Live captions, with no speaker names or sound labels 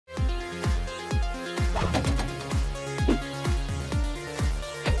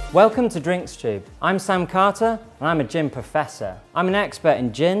Welcome to Drinks Tube. I'm Sam Carter and I'm a gin professor. I'm an expert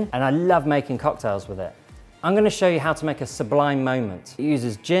in gin and I love making cocktails with it. I'm going to show you how to make a Sublime Moment. It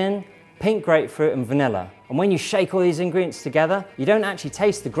uses gin, pink grapefruit and vanilla. And when you shake all these ingredients together, you don't actually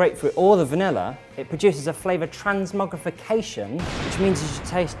taste the grapefruit or the vanilla. It produces a flavour transmogrification, which means you should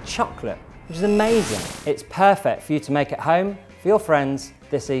taste chocolate, which is amazing. It's perfect for you to make at home for your friends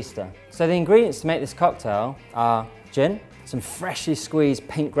this Easter. So the ingredients to make this cocktail are gin, some freshly squeezed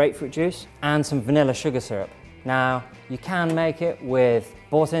pink grapefruit juice, and some vanilla sugar syrup. Now, you can make it with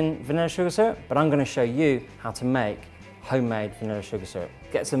bought-in vanilla sugar syrup, but I'm going to show you how to make homemade vanilla sugar syrup.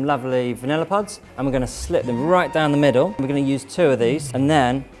 Get some lovely vanilla pods, and we're going to slit them right down the middle. We're going to use 2 of these, and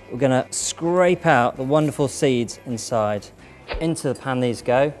then we're going to scrape out the wonderful seeds inside. Into the pan these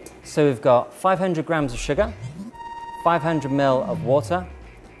go. So we've got 500 grams of sugar, 500 ml of water,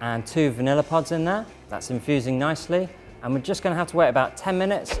 and 2 vanilla pods in there. That's infusing nicely. And we're just going to have to wait about 10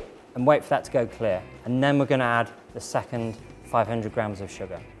 minutes and wait for that to go clear. And then we're going to add the second 500 grams of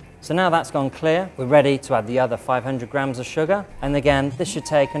sugar. So now that's gone clear, we're ready to add the other 500 grams of sugar. And again, this should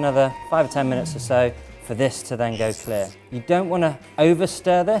take another 5 or 10 minutes or so for this to then go clear. You don't want to over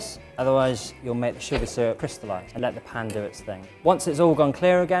stir this, otherwise you'll make the sugar syrup crystallize, and let the pan do its thing. Once it's all gone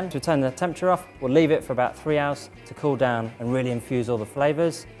clear again, to turn the temperature off, we'll leave it for about 3 hours to cool down and really infuse all the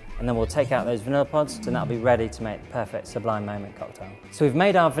flavors. And then we'll take out those vanilla pods and that'll be ready to make the perfect Sublime Moment cocktail. So we've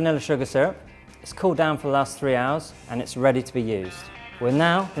made our vanilla sugar syrup. It's cooled down for the last 3 hours and it's ready to be used. We're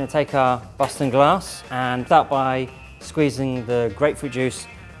now going to take our Boston glass and start by squeezing the grapefruit juice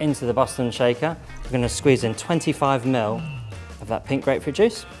into the Boston shaker. We're going to squeeze in 25 ml of that pink grapefruit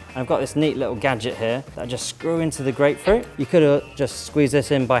juice. And I've got this neat little gadget here that I just screw into the grapefruit. You could have just squeezed this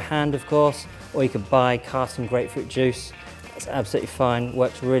in by hand, of course, or you could buy carton grapefruit juice. It's absolutely fine,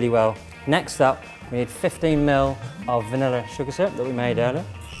 works really well. Next up, we need 15 ml of vanilla sugar syrup that we made earlier.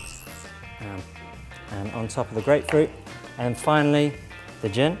 And on top of the grapefruit. And then finally, the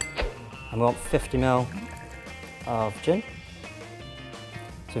gin. And we want 50 ml of gin.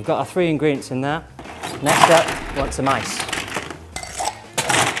 So we've got our 3 ingredients in there. Next up, we want some ice.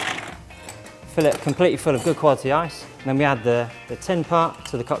 Fill it completely full of good quality ice. And then we add the tin part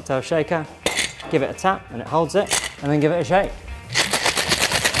to the cocktail shaker. Give it a tap and it holds it. And then give it a shake.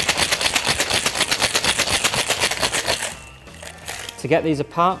 To get these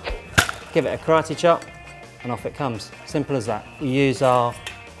apart, give it a karate chop and off it comes. Simple as that. We use our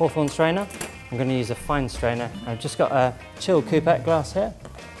Hawthorne strainer. I'm going to use a fine strainer. I've just got a chilled coupette glass here.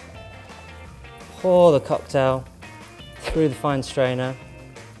 Pour the cocktail through the fine strainer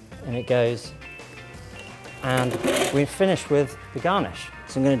and it goes. And we finish with the garnish.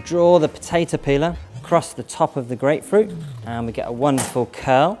 So I'm going to draw the potato peeler across the top of the grapefruit and we get a wonderful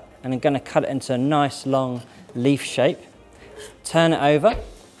curl, and I'm going to cut it into a nice long leaf shape. Turn it over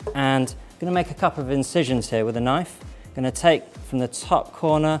and I'm going to make a couple of incisions here with a knife. I'm going to take from the top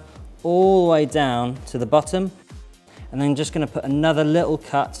corner all the way down to the bottom, and then just going to put another little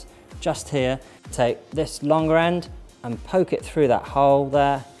cut just here. Take this longer end and poke it through that hole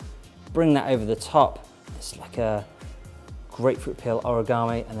there, bring that over the top. It's like a grapefruit peel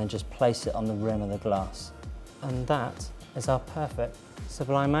origami, and then just place it on the rim of the glass. And that is our perfect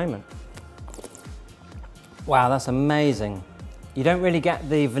Sublime Moment. Wow, that's amazing. You don't really get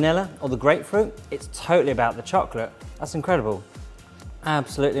the vanilla or the grapefruit. It's totally about the chocolate. That's incredible.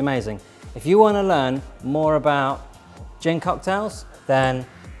 Absolutely amazing. If you want to learn more about gin cocktails, then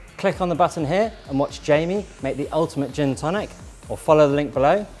click on the button here and watch Jamie make the ultimate gin tonic, or follow the link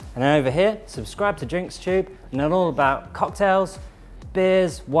below. And then over here, subscribe to Drinks Tube and learn all about cocktails,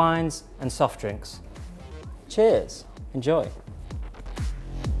 beers, wines, and soft drinks. Cheers, enjoy.